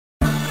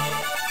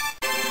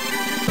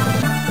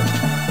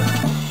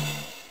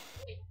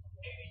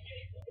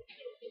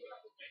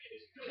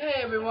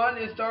everyone,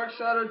 it's Dark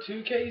Shadow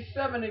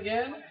 2K7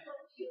 again.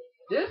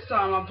 This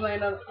time I'm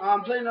playing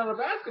another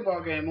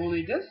basketball game.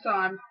 Only this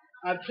time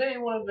I'm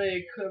playing one of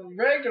the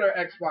regular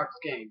Xbox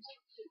games.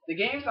 The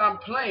games I'm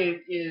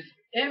playing is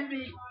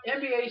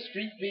NBA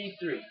Street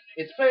V3.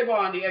 It's playable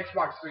on the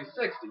Xbox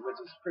 360, which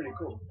is pretty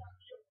cool.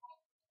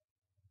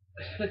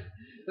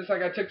 Looks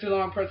like I took too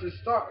long pressing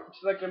start.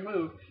 Select a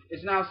move.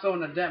 It's now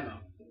showing a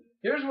demo.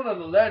 Here's one of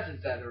the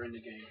legends that are in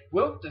the game.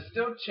 Wilt the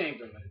Still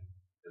Chamberlain.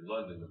 In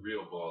London, the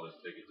real ballers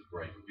take it to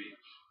Brighton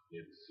Beach,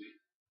 near the sea.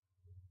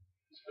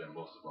 We spend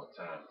most of our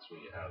time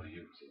between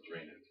alley-oops and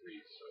draining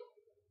threes, so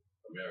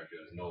America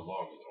is no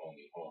longer the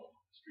only home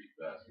for street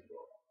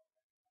basketball.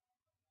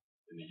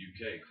 In the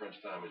UK, crunch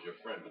time is your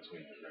friend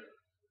between the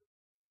rings.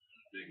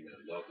 Big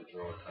men love to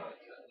draw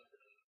contact,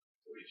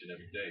 so each and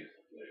every day is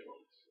a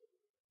playoffs,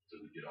 until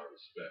we get our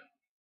respect.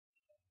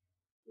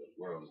 The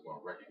world is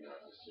going to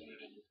recognize us sooner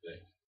than you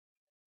think.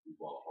 We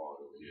ball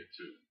hard over here,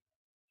 too.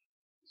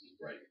 This is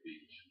Brighton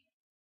Beach.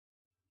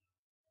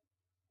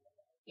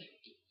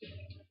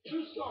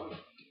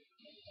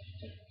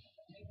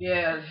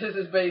 Yeah, this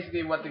is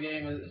basically what the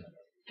game is.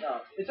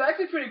 It's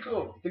actually pretty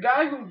cool. The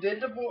guy who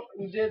did the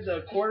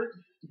court,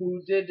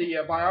 who did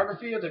the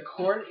biography of the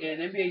court in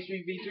NBA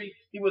Street V3,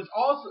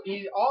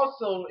 he's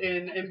also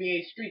in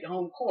NBA Street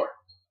Home Court.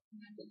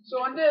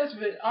 So in this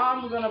vid,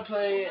 I'm gonna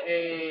play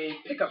a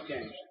pickup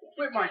game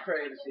with my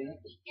crazy,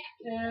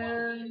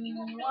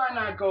 and why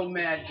not go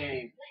mad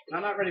game?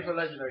 I'm not ready for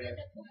legendary yet.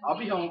 I'll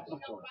be home, of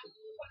course,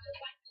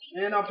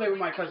 and I'll play with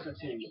my custom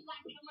team.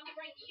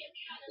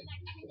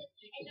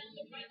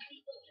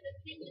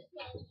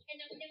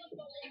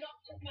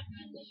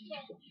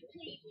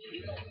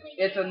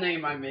 It's a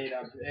name I made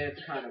up.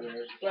 It's kind of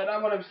weird, but I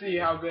want to see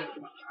how good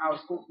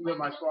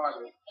my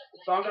squad is.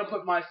 So I'm gonna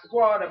put my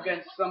squad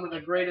against some of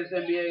the greatest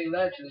NBA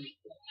legends,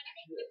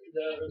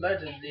 the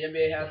legends the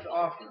NBA has to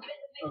offer.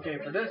 Okay,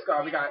 for this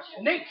guy we got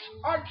Nate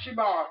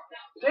Archibald,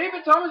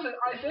 David Thomas, and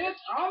Isaiah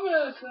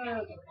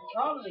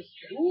Thomas.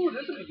 Ooh,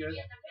 this will be good.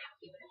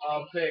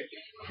 I'll pick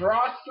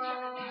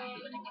Crossan,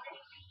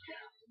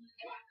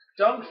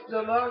 Dunks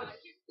Deluxe,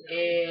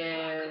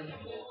 and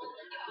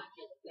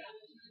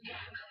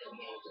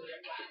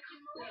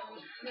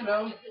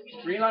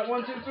green light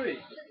 1, 2, 3.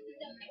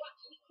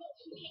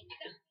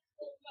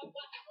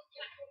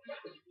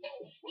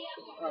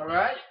 All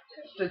right,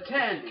 the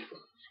Tandy.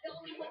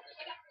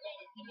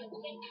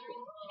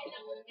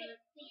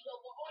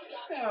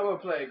 Yeah, we'll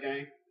play a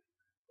game.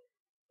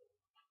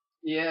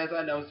 Yes,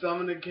 I know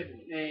some of the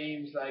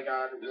names I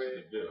got. This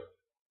is the Bill,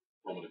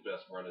 one of the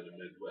best run in the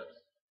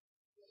Midwest.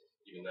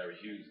 Even Larry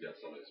Hughes got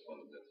some of his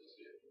fundamentals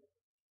here.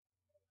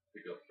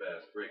 Pick up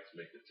fast breaks,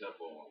 make the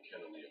tempo on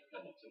Kennedy and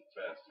Pendleton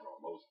faster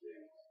on most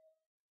days.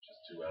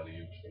 Just 2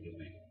 alley-oops from the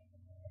lead.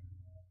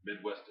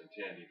 Midwestern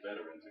Tandy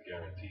veterans are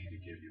guaranteed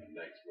to give you a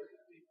night's worth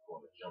of deep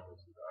corner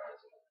jumpers with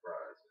eyes on the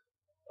prize and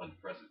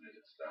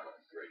unprecedented style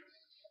and grace.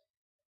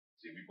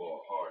 See, we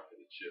ball hard for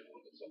the chip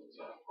on the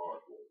summertime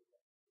hardwood.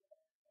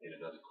 Ain't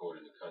another court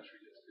in the country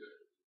that's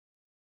good.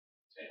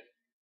 Tandy.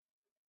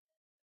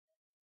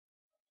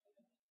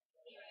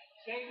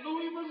 St.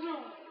 Louis,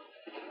 Missouri.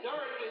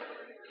 Dirty.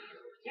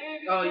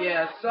 Oh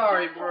yeah,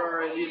 sorry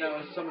for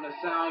some of the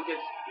sound gets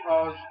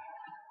all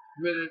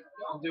with it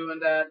doing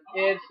that.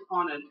 It's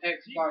on an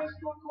Xbox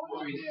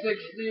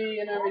 360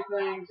 and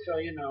everything, so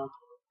Down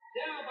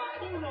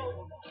by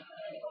Uno.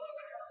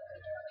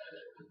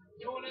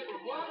 Doing it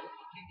with what?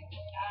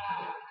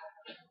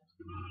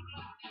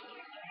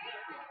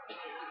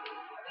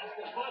 That's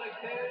the butter,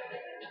 kid.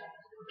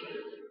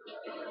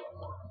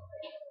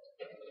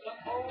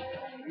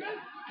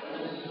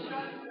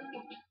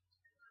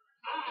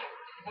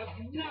 I have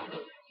never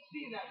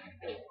seen that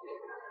before.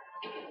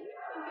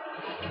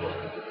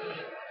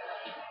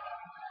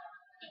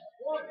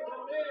 Walking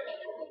on air.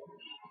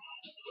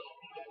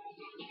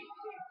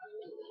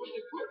 With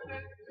the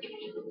quickness.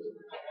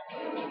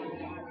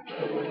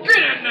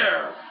 get in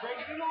there.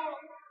 Breaking it off.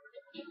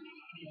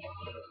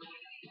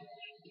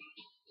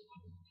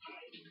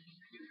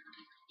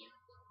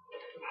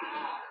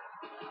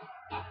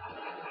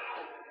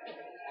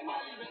 That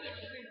might leave an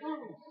interesting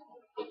bruise.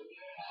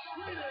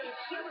 Sweden,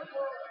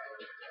 Singapore.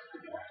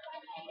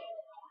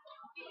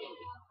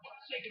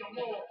 Shaking them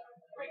all.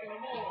 Breaking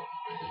them all.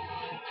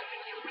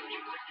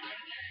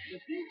 The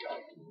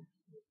defense.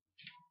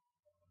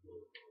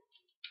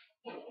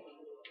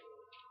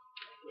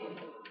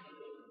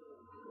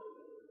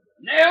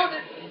 Nailed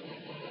it.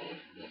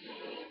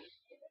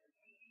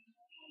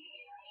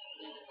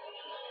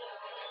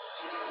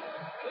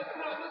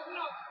 Listen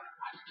up.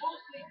 I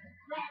closely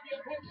grab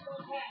your pencil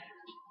and pad.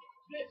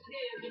 This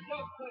here is the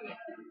dunk clinic.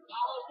 I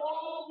hope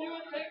all of you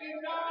are taking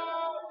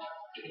notes.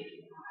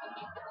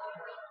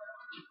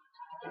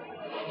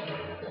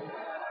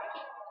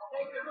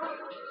 Take the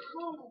notes.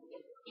 Smooth.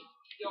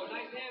 Yo,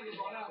 nice hands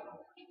on that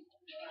one.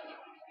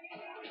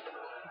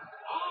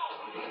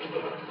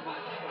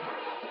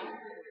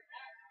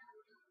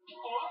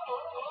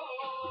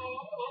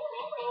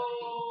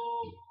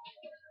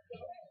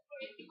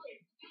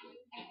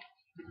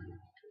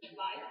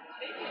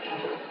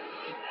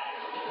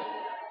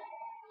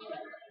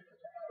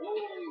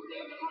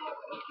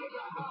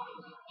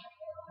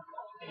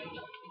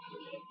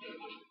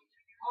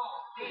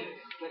 man,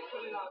 they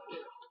put it out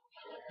there.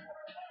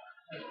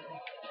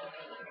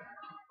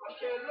 I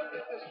can't look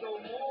at this no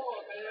more,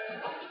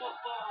 man.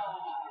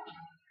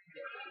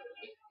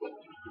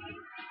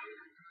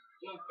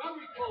 You're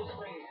very close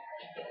range.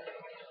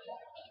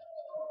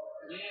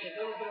 Yeah,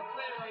 a little bit of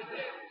plan right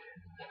there.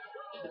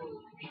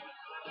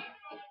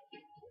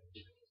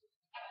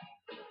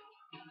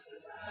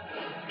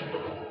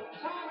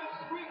 Thomas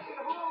squeaks it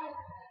home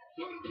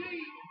to the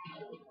lead.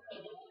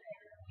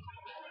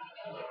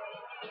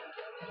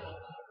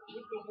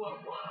 With the what?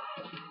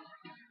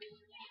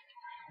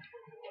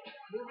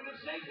 Moving and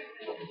shaking.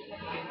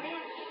 Nice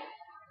hand.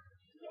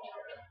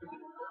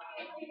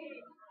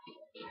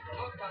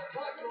 Up by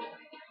Quattro.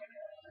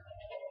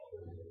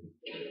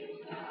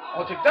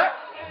 I'll take that.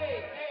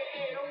 Hey,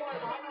 don't worry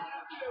about it. I know how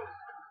it feels.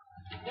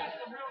 That's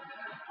the real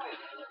business play.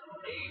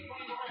 He ain't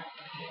playing around.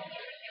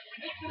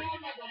 Mix it up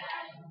like a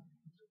rap.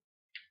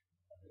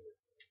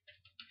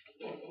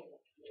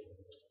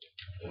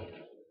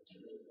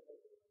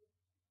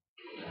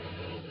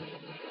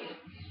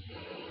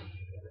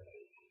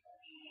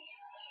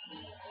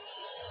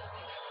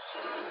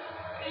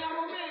 Hey, I'm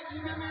a man. Can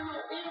you give me a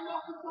little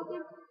earmuff or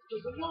something?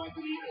 Because the noise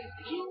in here is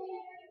too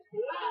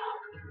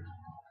loud.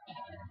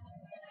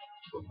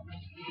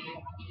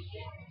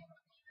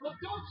 But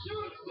don't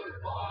shoot too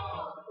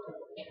far.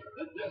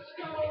 The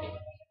disco.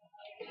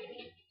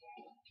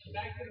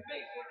 Back to the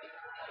basics.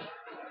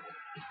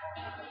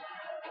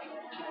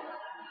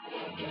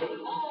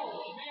 Oh,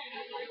 man,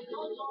 that's like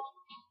JoJo.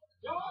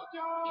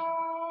 JoJo!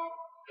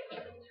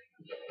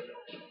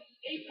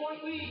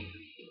 8-point lead.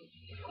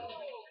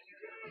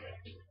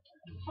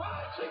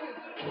 Fried chicken.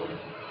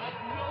 Like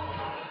no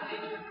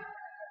competition.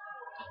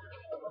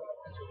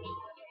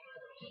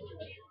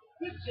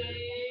 The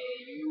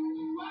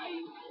J.U.I.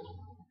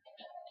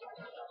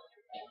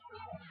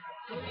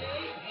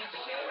 Create and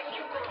share with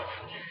the world.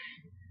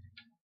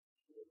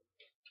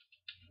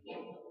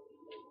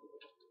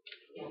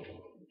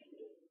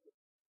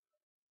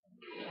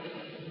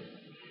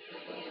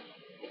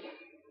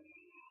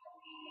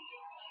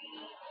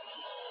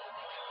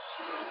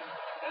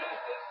 That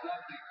is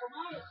something from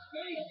outer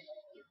space,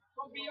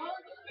 from beyond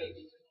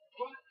space,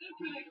 from an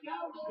infinite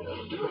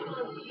galaxy,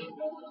 universe. There's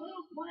a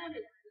little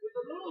planet with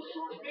a little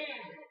short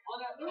man on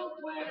that little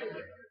planet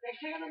that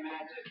can't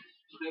imagine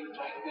things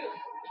like this.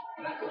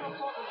 That's what I'm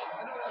talking about.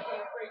 I know that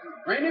sounds crazy.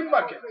 Raining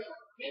buckets.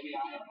 Maybe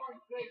I am going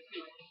crazy.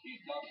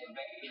 These dogs are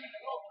making me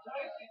go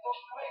crazy, go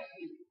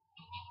crazy.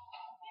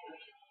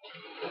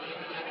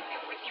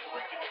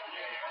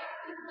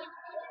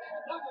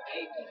 Number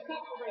 8 is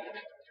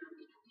separated.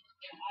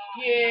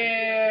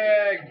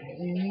 Yeah,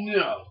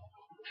 no.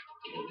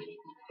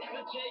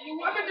 The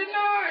J.U.I. I've been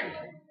denied.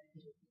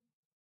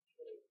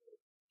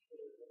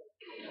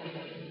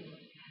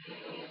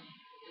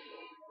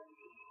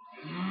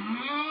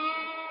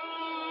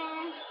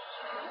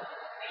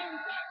 And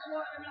that's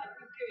why I'm not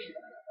this game.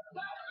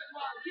 That is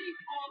why I keep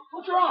on.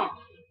 What's wrong?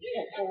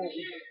 Year after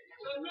year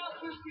to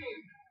announce this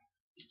game.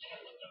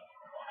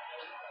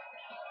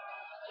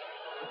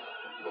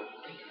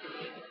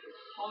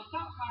 On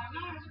top by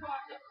 9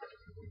 spots.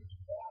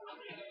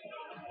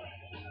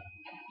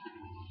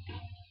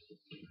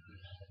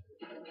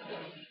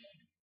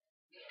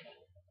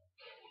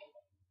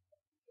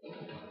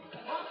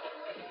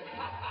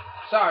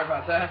 Sorry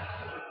about that.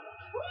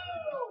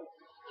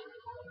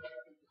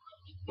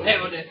 Woo!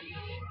 Handled it.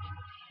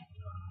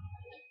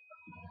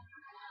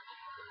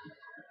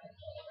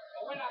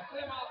 When I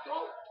clear my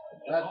throat,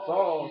 That's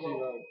all she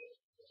wrote.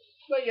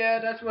 But yeah,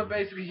 that's what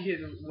basically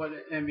is what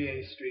an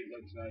NBA Street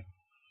looks like.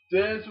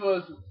 This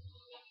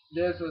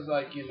was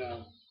like, you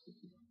know,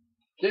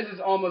 this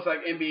is almost like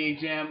NBA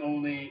Jam,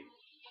 only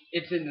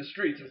it's in the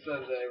streets instead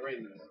of the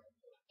arenas.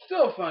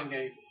 Still a fun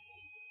game.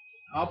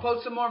 I'll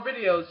post some more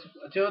videos.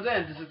 Until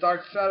then, this is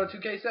Dark Shadow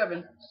 2K7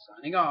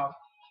 signing off.